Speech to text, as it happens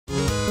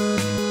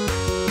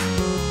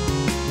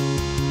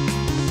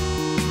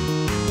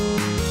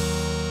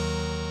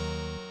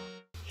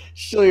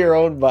Show your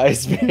own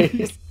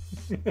MySpace.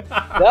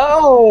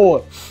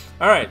 No.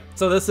 All right,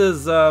 so this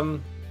is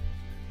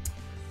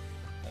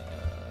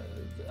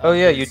Oh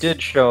yeah, you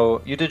did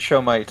show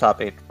my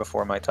top 8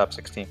 before my top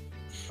 16.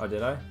 Oh,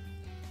 did I?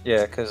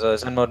 Yeah, because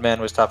Zen Mode Man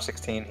was top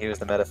 16. He was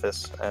the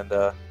Metaphys, and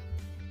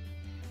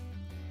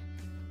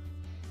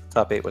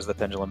top 8 was the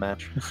Pendulum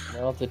Match.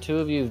 Well, if the two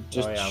of you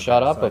just yeah,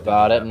 shut okay, up so I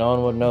about did it, that. no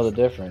one would know the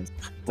difference.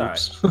 It's all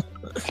right.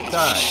 It's all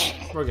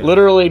right. We're good.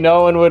 Literally,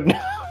 no one would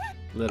know.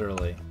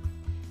 Literally.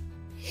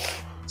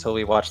 Until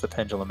we watch the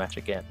Pendulum Match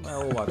again.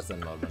 Well, we'll watch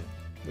Zen Mode then.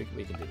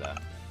 We can do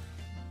that.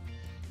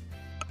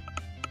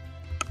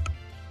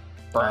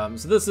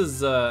 So this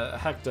is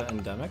Hecta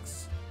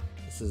Endemics.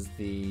 This is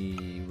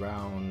the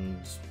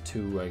round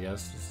 2, I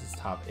guess. This is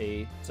top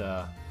 8.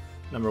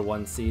 Number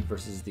 1 seed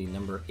versus the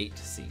number 8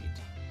 seed.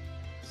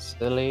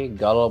 Silly,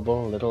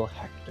 gullible little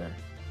Hector.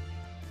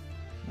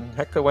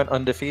 Hector went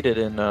undefeated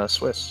in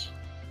Swiss.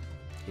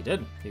 He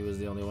did. He was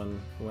the only one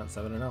who went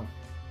 7-0.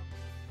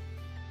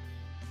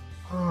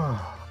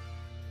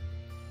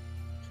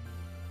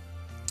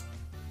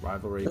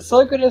 Rivalry. Let's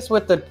look at this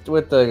with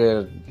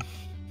the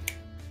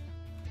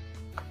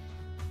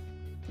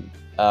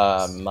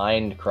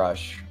Mind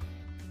Crush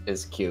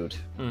is cute.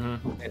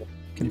 Mm-hmm.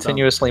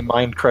 Continuously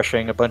mind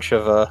crushing a bunch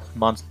of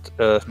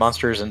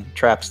monsters and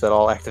traps that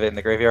all activate in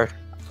the graveyard.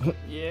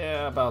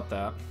 Yeah, about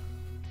that.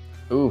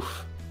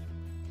 Oof.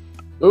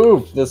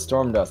 Oof, the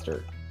Storm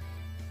Duster.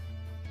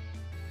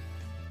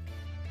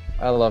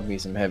 I love me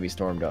some heavy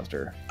Storm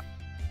Duster.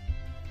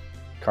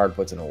 Card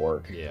puts in a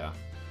work. Yeah.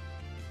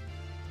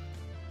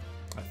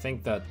 I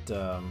think that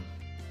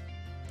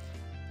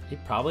he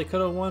probably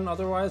could have won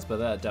otherwise, but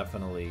that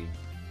definitely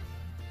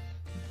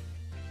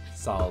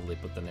solidly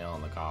put the nail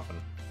in the coffin.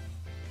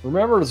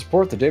 Remember to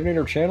support the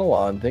Divinator channel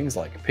on things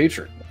like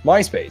Patreon,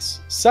 MySpace,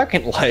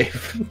 Second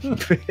Life,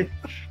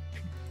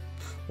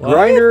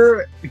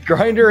 Grinder,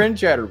 and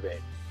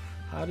Chatterbait.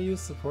 How do you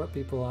support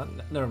people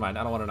on? Never mind.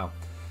 I don't want to know.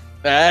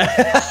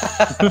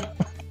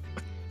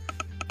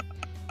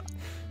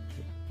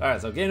 All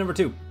right. So game number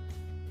 2.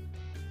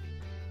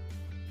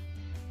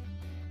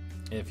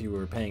 If you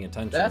were paying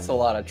attention. That's a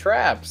lot of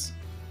traps.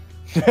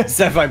 Is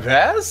that my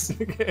pass?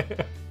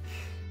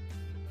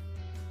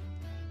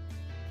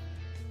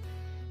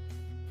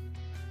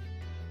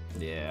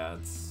 Yeah,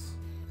 it's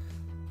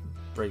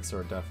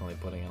Breaksword definitely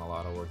putting in a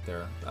lot of work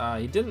there.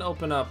 He didn't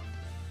open up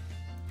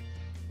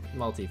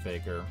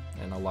Multi-Faker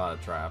and a lot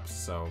of traps,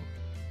 so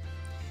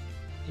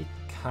he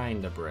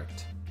kind of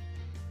bricked.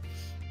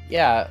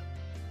 Yeah,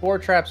 4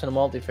 traps and a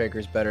Multi-Faker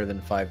is better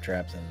than 5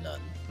 traps and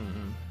none.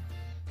 Mm-hmm.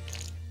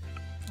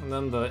 And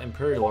then the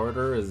Imperial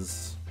Order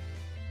is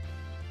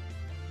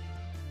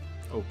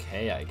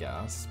okay, I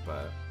guess,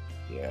 but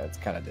yeah, it's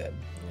kind of dead.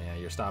 Yeah,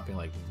 you're stopping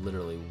like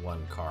literally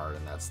 1 card,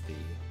 and that's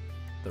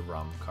the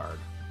rum card.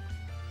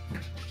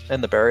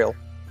 And the Burial.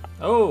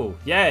 Oh,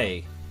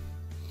 yay!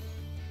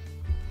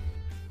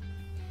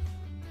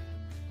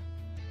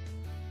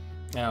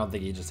 I don't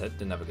think he just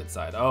didn't have a good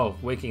side. Oh,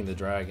 Waking the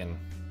Dragon.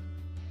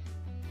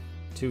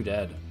 2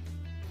 dead.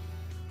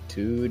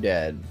 2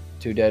 dead.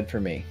 2 dead for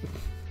me.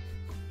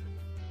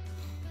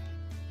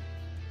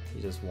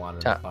 He just wanted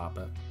to pop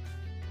it.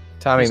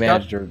 Tommy He's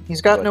managed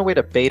He's got no way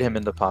to bait him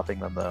into popping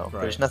them, though.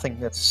 Right. There's nothing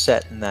that's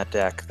set in that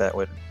deck that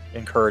would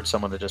encourage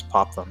someone to just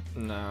pop them.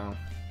 No.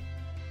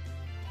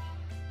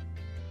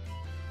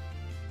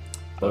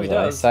 What Oh, he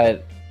was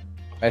does.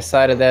 I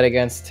sided that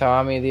against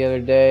Tommy the other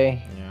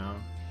day. Yeah.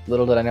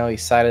 Little did I know he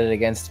sided it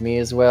against me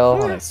as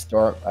well. And I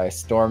storm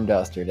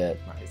dustered it.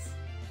 Nice.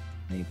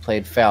 And he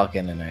played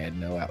Falcon, and I had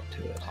no out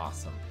to it.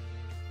 Awesome.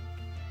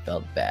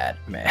 Felt bad,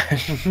 man.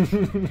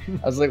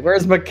 I was like,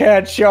 "Where's my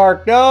cat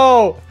shark?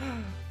 No!"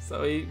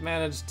 So he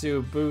managed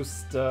to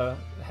boost.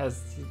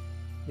 He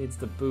needs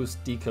to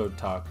boost Decode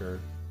Talker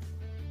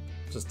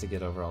just to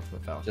get over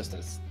Ultimate Falcon. Just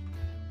as,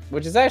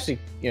 which is actually,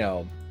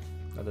 that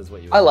is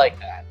what you. I like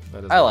that.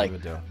 That is I what like you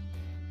would do. that.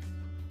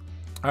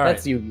 All right.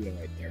 That's Yu-Gi-Oh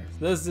right there.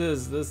 This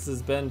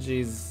is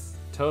Benji's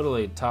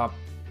totally top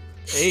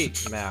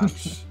 8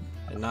 match,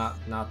 and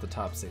not the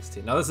top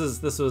 16. Now this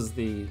was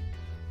the,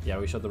 yeah,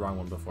 we showed the wrong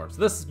one before.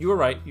 So this, you were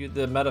right.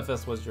 The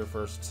Metaphys was your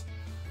first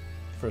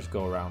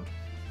go around.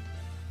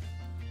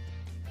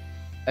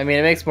 I mean,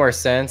 it makes more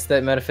sense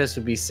that Metaphys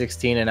would be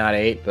 16 and not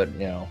 8, but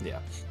Yeah.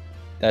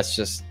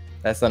 that's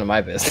none of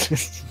my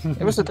business.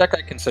 It was a deck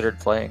I considered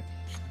playing.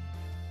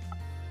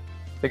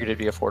 Figured it'd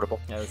be affordable.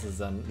 Yeah, this is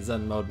Zen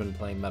Modeman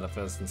playing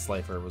Metaphys, and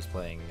Slifer was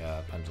playing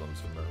Pendulums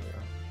from earlier.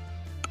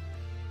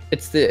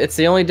 It's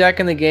the only deck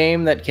in the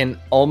game that can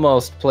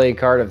almost play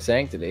Card of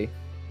Sanctity.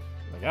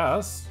 I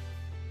guess.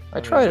 I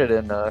tried it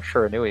in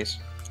Shuranui's.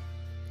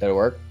 Did it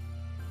work?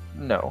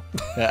 No.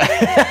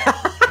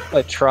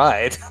 I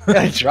tried.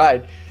 I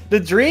tried. The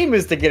dream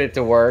is to get it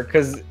to work,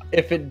 because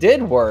if it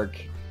did work,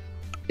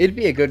 it'd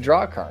be a good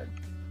draw card.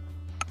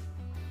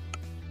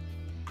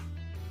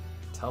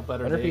 Tell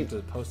Better Wonder if Dave he-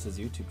 to post his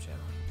YouTube channel.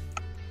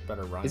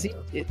 Better run. Is he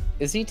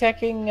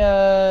teching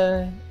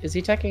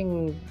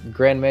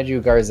Grand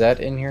Medu Garzette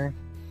in here?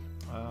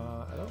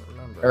 I don't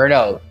remember. Or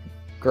no,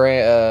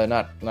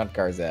 Not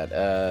Garzad.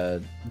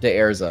 De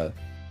Erza.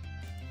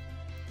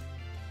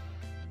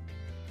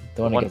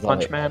 The one, One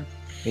Punch Man.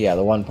 Yeah,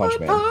 the One Punch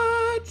Man.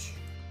 Punch!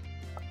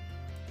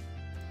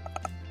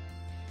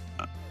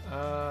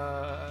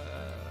 I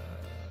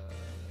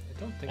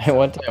don't think so.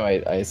 One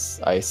time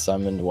I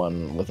summoned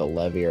one with a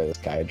levy or the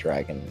Sky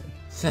Dragon.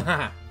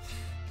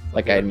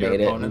 Like I Your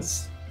made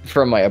opponents? it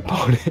from my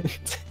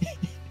opponent.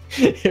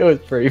 It was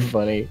pretty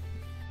funny.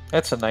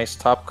 That's a nice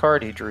top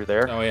card he drew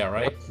there. Oh yeah,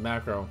 right?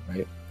 Macro.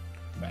 Right.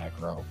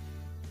 Macro.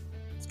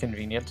 It's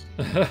convenient.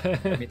 I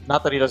mean,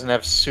 not that he doesn't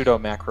have pseudo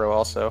macro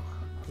also.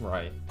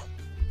 Right.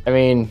 I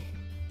mean,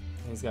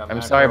 He's got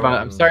I'm sorry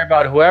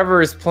about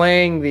whoever is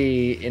playing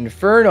the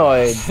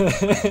Infernoids.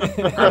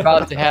 Are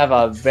about to have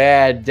a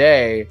bad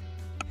day.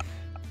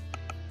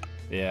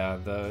 Yeah,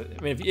 I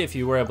mean, if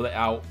you were able to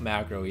out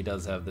macro, he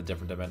does have the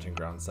different dimension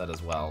ground set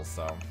as well.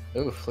 So.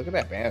 Oof! Look at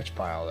that damage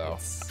pile though.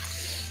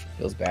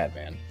 Feels bad,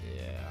 man.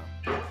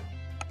 Yeah.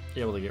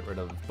 You're able to get rid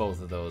of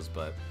both of those,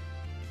 but.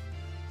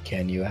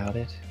 Can you out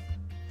it?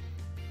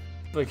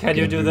 But can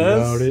you do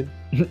this? Out it?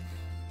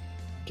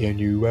 Can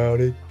you out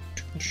it?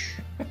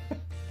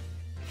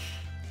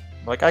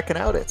 Like, I can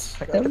out it.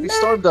 I gotta be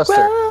Storm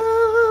Duster.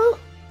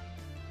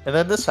 And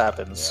then this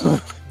happens.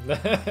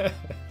 Yeah.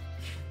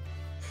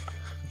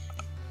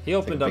 He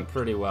opened up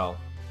pretty well.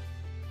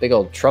 Big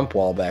old Trump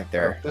wall back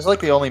there. This is like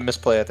the only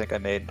misplay I think I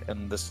made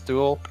in this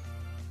duel.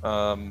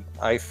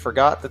 I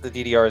forgot that the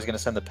DDR is going to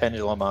send the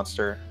Pendulum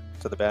monster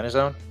to the banner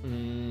zone.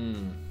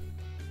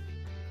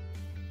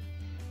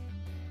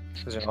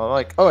 Because I'm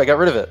like, oh, I got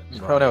rid of it.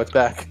 Right. Oh no, it's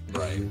back.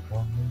 Right.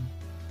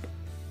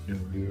 Is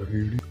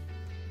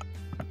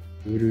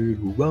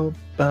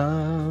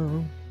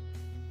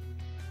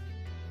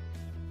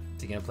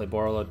he gonna play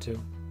Borreload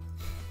too?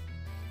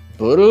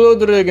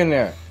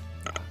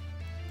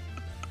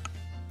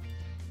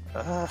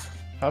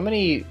 How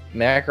many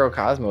macro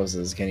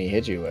cosmoses can he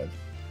hit you with?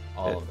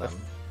 All of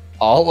them.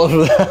 All of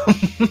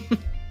them.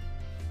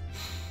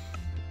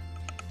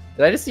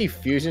 Did I just see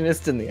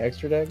Fusionist in the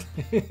extra deck?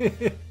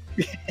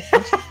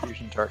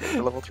 Fusion target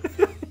for level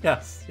 3.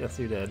 Yes,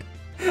 you did.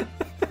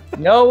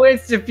 No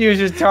instant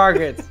fusion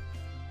targets.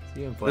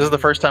 This is the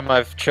first time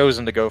I've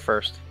chosen to go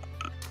first.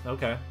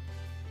 Okay.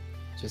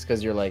 Just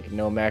because you're like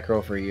no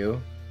macro for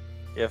you.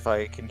 If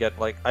I can get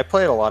like, I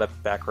played a lot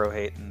of back row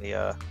hate in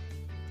the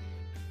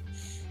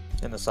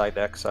side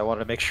deck, so I wanted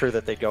to make sure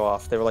that they'd go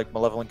off. They were like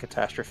Malevolent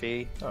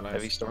Catastrophe, nice.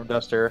 Heavy Storm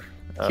Duster,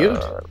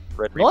 Cute.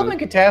 Red Malevolent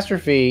Reboot.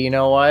 Catastrophe. You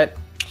know what?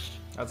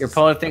 That's Your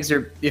opponent thinks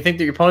they're. You think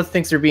that your opponent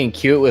thinks they're being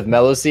cute with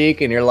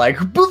Mellowseek, and you're like,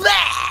 "Blah!"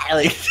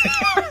 Like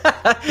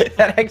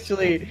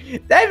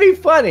that'd be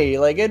funny.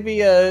 Like it'd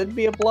be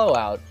a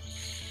blowout.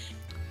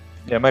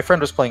 Yeah, my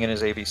friend was playing in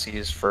his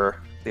ABCs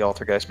for the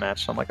Altergeist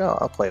match, so I'm like, oh,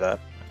 I'll play that.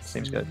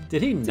 Seems good.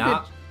 Did he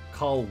not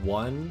call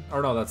one?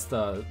 Or no, that's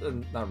the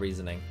not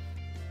reasoning.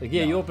 Like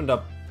yeah, No. you opened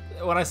up.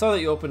 When I saw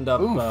that you opened up,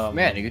 Oof,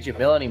 man, you get you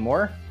mill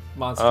anymore?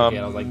 Monster Gate,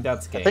 I was like,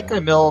 that's game. I think I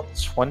milled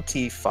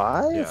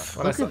 25. Yeah.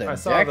 When Look at the I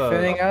saw deck the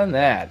fitting on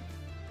that.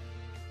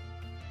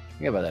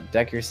 You about to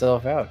deck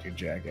yourself out, you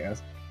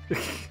jackass.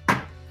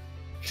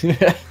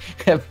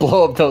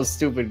 Blow up those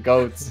stupid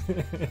goats.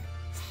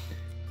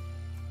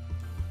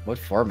 What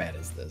format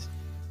is this?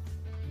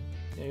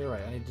 Yeah, you're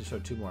right. I need to show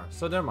two more.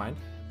 So never mind.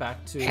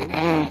 Back to,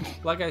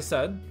 like I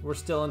said, we're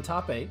still in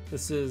top 8.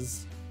 This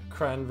is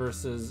Kren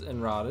versus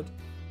Enrotted.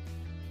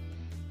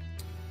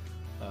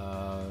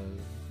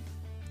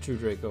 True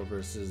Draco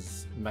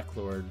versus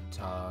MacLeod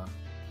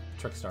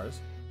Trickstars.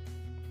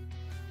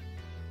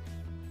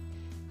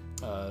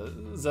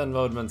 Zen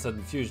Vodman said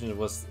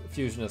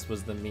Fusionist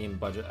was the meme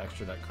budget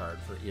extra deck card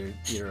for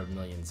Eater of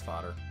Millions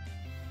fodder.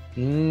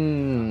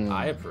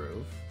 I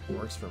approve.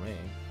 Works for me.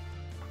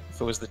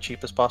 If it was the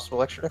cheapest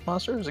possible extra deck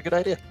monster, it was a good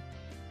idea.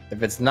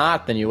 If it's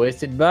not, then you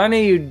wasted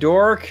money, you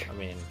dork. I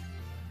mean,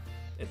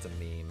 it's a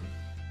meme.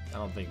 I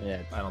don't think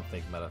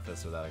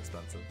Metafists are that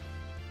expensive.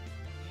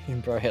 You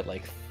can probably hit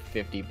like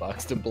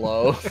 $50 to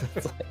blow.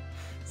 It's like,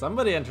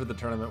 Somebody entered the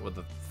tournament with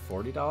a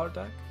 $40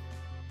 deck.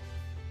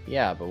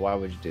 yeah, but why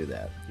would you do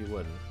that? You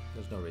wouldn't.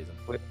 There's no reason.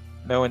 With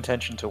no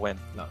intention to win.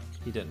 No,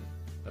 he didn't.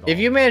 At If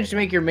all. you managed to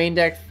make your main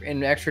deck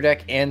and extra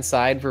deck and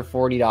side for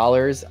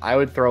 $40, I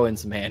would throw in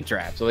some hand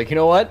traps. So like, you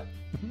know what?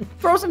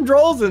 Throw some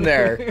Drolls in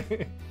there.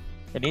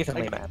 And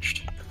evenly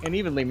matched. And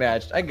evenly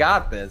matched. I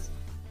got this.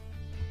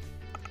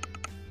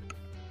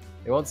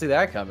 You won't see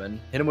that coming.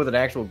 Hit him with an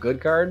actual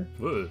good card.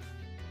 Ugh.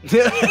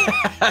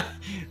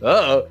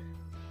 Uh-oh.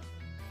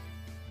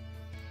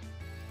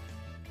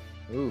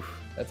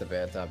 Oof, that's a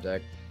bad top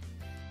deck.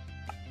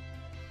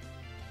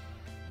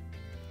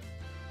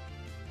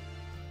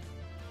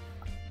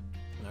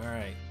 All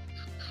right.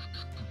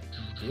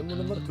 Game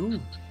number 2.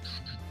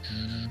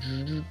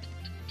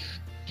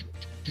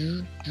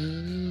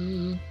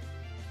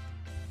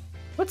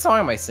 What song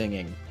am I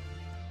singing?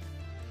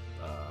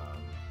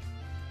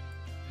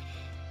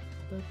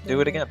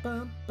 Do it again.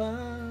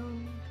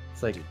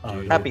 It's like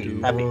Happy.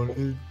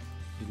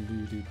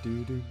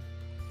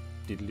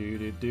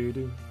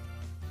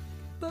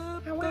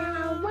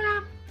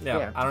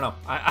 Yeah, I don't know.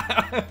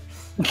 I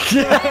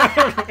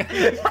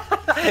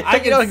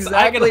know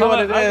exactly what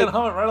it is. I can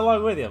hum it right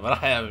along with you, but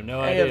I have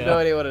no idea. I have no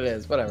idea what it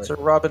is. Whatever. It's a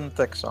Robin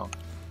Thicke song.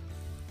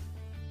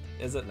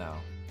 Is it now?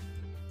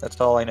 That's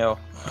all I know.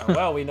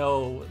 Well, we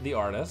know the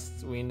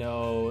artist. We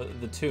know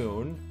the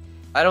tune.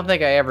 I don't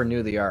think I ever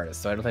knew the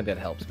artist, so I don't think that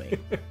helps me.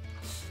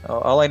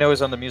 All I know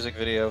is on the music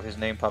video, his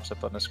name pops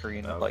up on the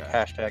screen, like Okay.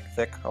 hashtag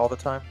Thicke all the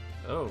time.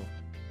 Oh.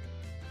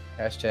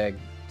 Hashtag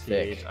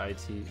Thicke.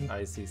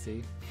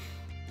 THITICC.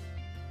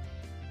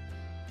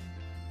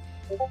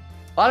 A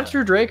lot of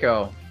True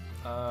Draco.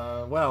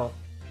 Well,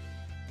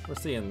 we're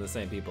seeing the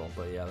same people,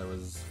 but yeah, there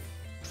was,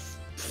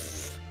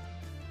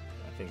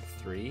 I think,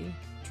 3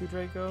 True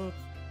Draco,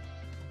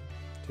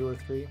 2 or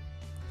 3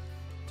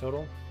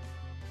 total.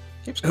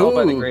 Keeps called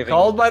by the Ooh, grave.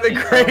 called by the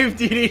grave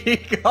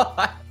DDD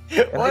god.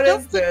 What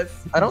is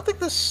this? I don't think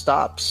this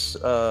stops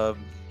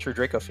True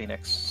Draco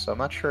Phoenix, so I'm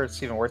not sure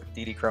it's even worth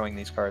DD crowing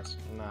these cards.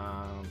 No,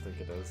 I don't think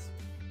it is.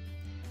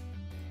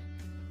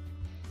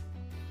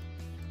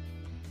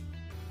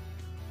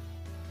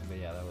 But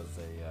yeah, that was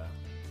a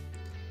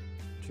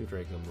True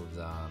Draco moves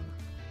on.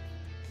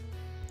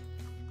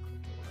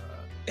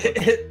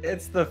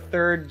 It's the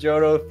third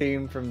Johto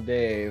theme from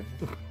Dave.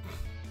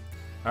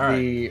 All right.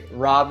 The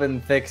Robin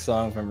Thicke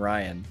song from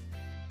Ryan.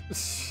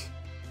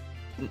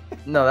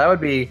 No, that would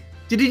be.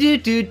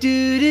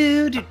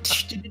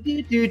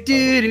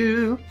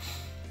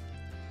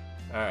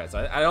 All right,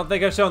 so I don't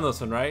think I've shown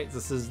this one, right?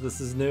 This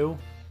is new.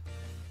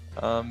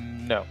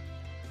 No.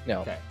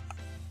 No. Okay,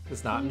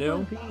 it's not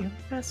new.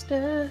 This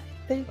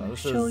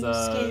this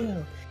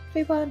is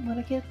Everyone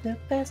wanna get there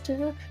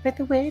faster, make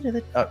the way to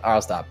the. Oh,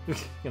 I'll stop.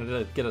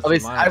 Gonna get us I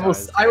will.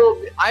 demonetized.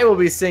 I will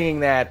be singing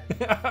that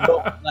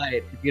all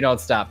night if you don't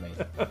stop me.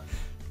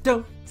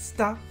 Don't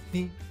stop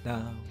me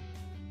now.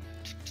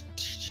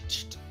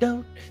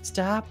 Don't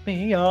stop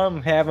me.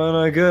 I'm having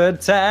a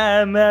good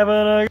time. Having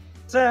a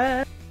good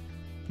time.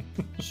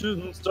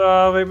 Shooting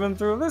star leaping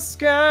through the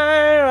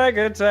sky like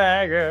a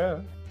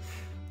tiger.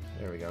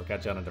 There we go.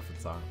 Got you on a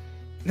different song.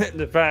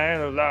 Define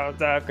the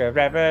laws of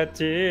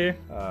gravity.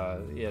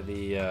 Yeah,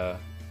 the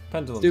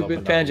pendulums. Stupid opened up a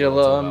little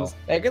pendulums. too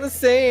Making the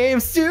same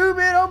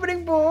stupid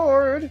opening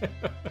board.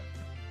 well.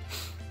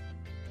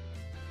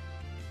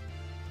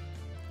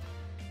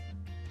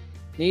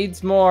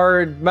 Needs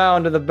more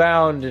Mound of the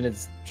Bound in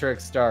its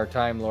Trickstar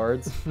Time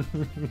Lords.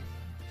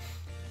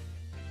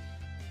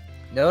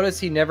 Notice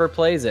he never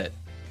plays it.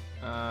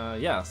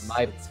 Yes.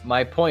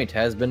 My point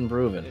has been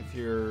proven. If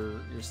you're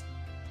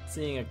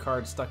seeing a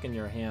card stuck in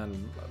your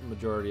hand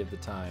majority of the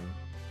time,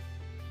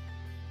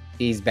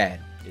 He's bad.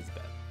 it's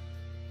bad.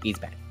 He's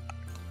bad.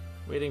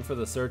 Waiting for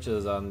the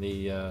searches on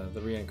the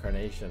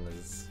reincarnation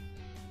is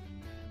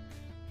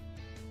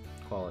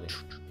quality.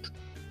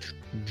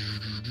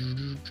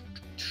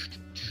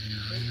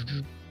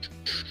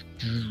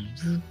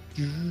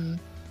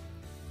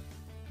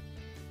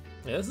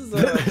 Yeah, this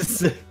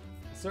is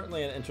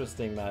certainly an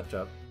interesting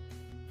matchup.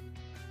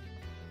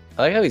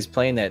 I like how he's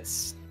playing that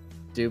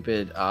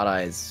stupid Odd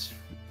Eyes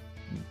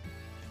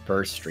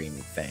burst stream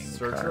thing.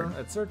 Searcher? Card.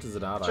 It searches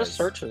it out. Just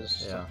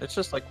searches. Yeah. It's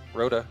just like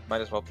Rhoda.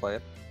 Might as well play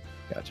it.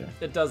 Gotcha.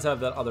 It does have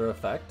that other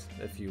effect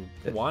if you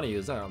want to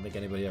use it. I don't think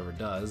anybody ever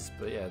does,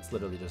 but yeah, it's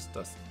literally just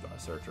a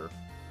searcher.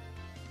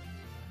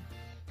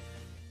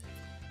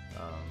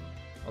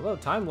 Although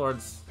Time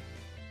Lords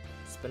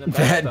spinning back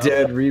That stuff.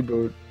 Dead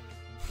reboot.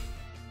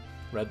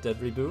 Red Dead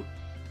reboot.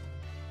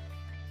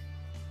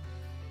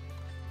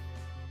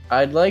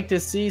 I'd like to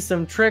see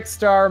some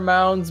Trickstar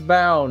Mounds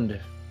bound.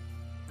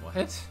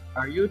 What?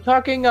 Are you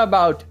talking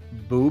about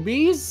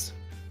boobies?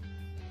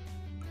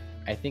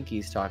 I think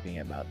he's talking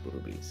about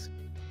boobies.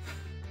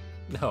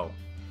 No.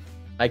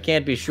 I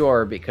can't be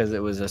sure because it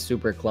was a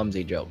super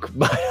clumsy joke.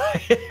 But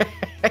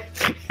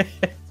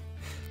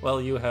Well,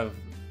 you have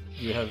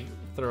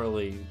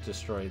thoroughly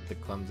destroyed the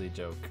clumsy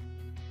joke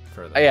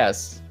for that.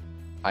 yes,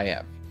 I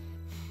have.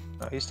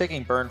 He's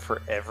taking burn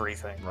for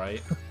everything.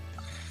 Right?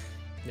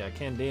 Yeah,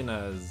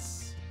 Candina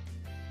is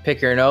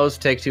Pick your nose,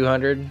 take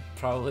 200.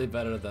 probably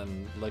better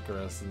than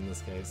Licorice in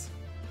this case.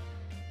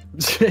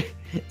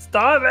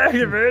 Stop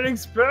activating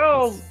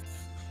spells!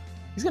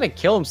 He's gonna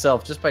kill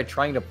himself just by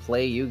trying to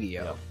play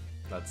Yu-Gi-Oh! Yep,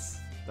 that's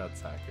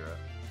accurate.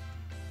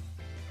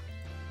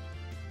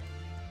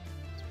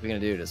 What are we gonna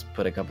do? Just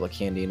put a couple of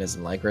Candinas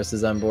and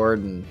Lycruses on board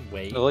and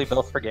Wait. Lily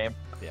Bell for game.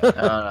 I Yeah. don't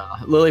know.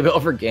 Lily Bell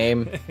for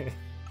game.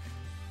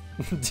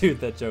 Dude,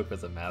 that joke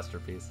was a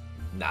masterpiece.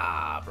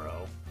 Nah,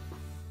 bro.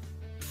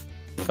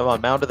 Come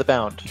on, Mound of the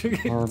Bound.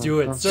 Do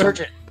it.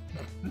 Search it.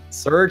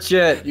 Search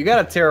it. You got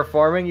a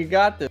terraforming. You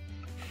got this.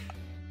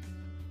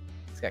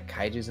 It's got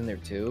kaijus in there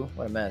too.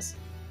 What a mess.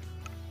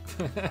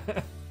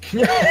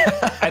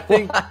 I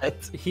think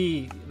What?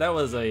 he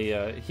was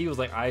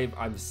like,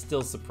 I'm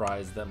still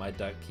surprised that my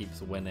deck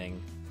keeps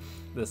winning.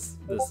 This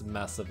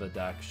mess of a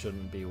deck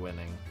shouldn't be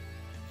winning.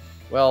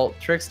 Well,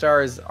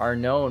 Trickstars are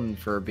known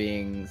for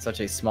being such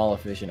a small,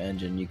 efficient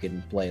engine. You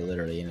can play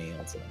literally anything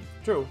else in them.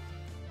 True.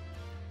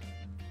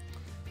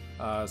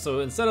 So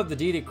instead of the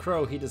DD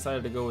Crow, he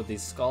decided to go with the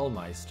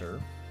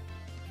Skullmeister.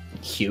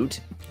 Cute.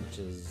 which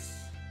is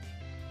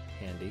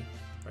handy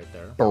right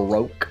there.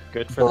 Baroque.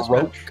 Good for this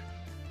match.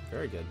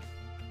 Very good.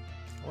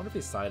 I wonder if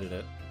he sided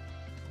it,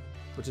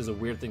 which is a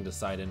weird thing to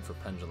side in for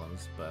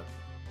pendulums, but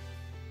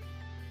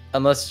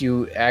Unless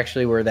you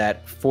actually were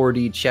that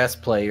 4D chess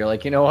play, you're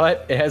like, you know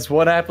what? It has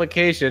one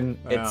application.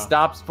 Yeah. It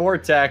stops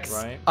vortex.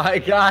 Right. I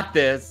got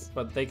this.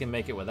 but they can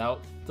make it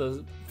without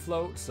the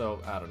float, so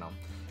I don't know.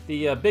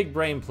 The big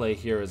brain play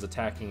here is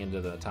attacking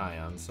into the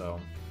Tyon, so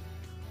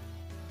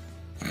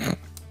I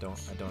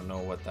don't know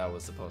what that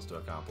was supposed to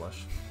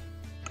accomplish.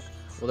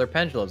 Well, they're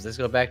pendulums. They just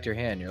go back to your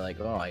hand. You're like,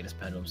 oh, I just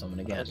pendulum someone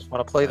I again. just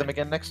want to play them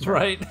again next turn.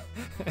 Right?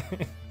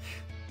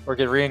 Or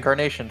get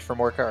reincarnation for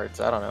more cards.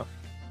 I don't know.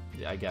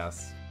 Yeah, I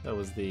guess that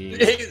was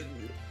the.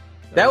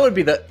 That would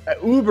be the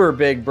uber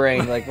big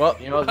brain. Like, well,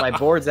 you know, my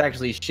board's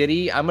actually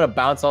shitty. I'm gonna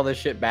bounce all this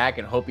shit back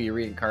and hope he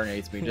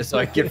reincarnates me just so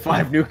I can get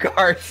 5 new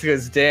cards.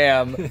 Because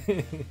damn.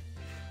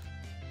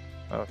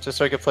 Oh, just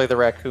so I could play the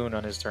raccoon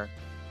on his turn.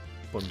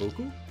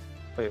 Bunbuku?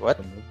 Wait, what?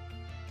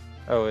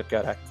 Oh, it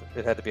got active.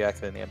 It had to be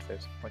active in the end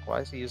phase. I'm like, why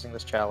is he using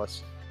this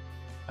chalice?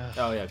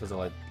 Oh yeah, because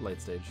of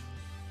late stage.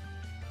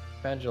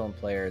 Pendulum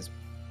player is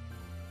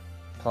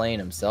playing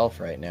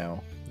himself right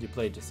now. You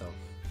played yourself.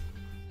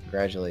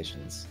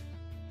 Congratulations,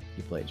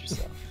 you played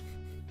yourself.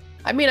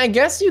 I mean, I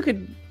guess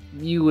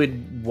you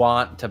would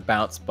want to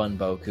bounce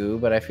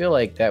Bunboku, but I feel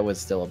like that was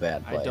still a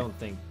bad play. I don't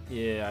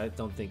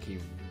think he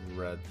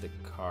read the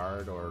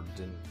card or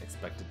didn't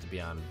expect it to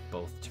be on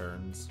both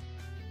turns.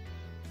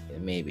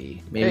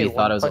 Maybe Hey, he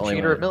thought it was Punch only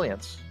Eater one. of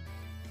Millions.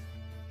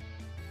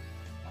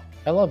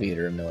 I love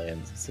Eater of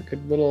Millions. It's a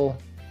good little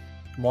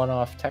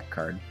one-off tech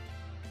card.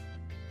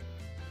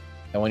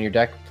 And when your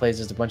deck plays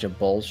just a bunch of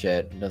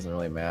bullshit, it doesn't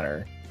really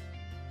matter.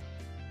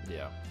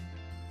 Yeah.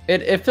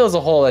 It fills a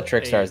hole that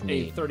Trickstar's a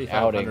need.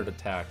 3,500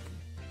 attack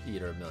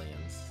Eater of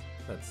Millions.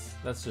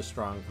 That's just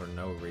strong for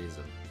no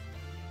reason.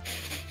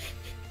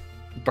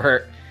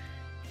 Bert,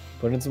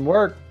 put in some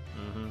work.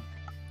 Mm-hmm.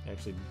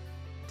 Actually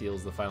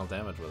deals the final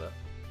damage with it.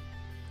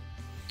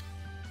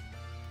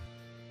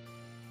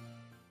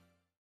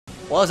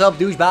 What's up,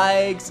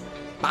 douchebags?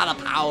 By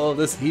the power of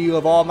this heel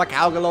of all my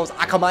cowgirls,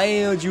 I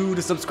command you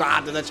to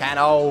subscribe to the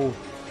channel.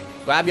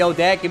 Grab your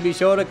deck and be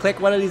sure to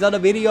click one of these other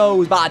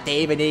videos by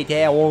David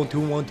A.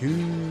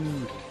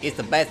 1212. It's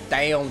the best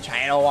damn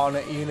channel on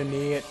the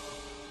internet.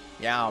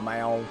 Yeah,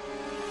 man.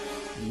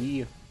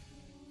 Yeah.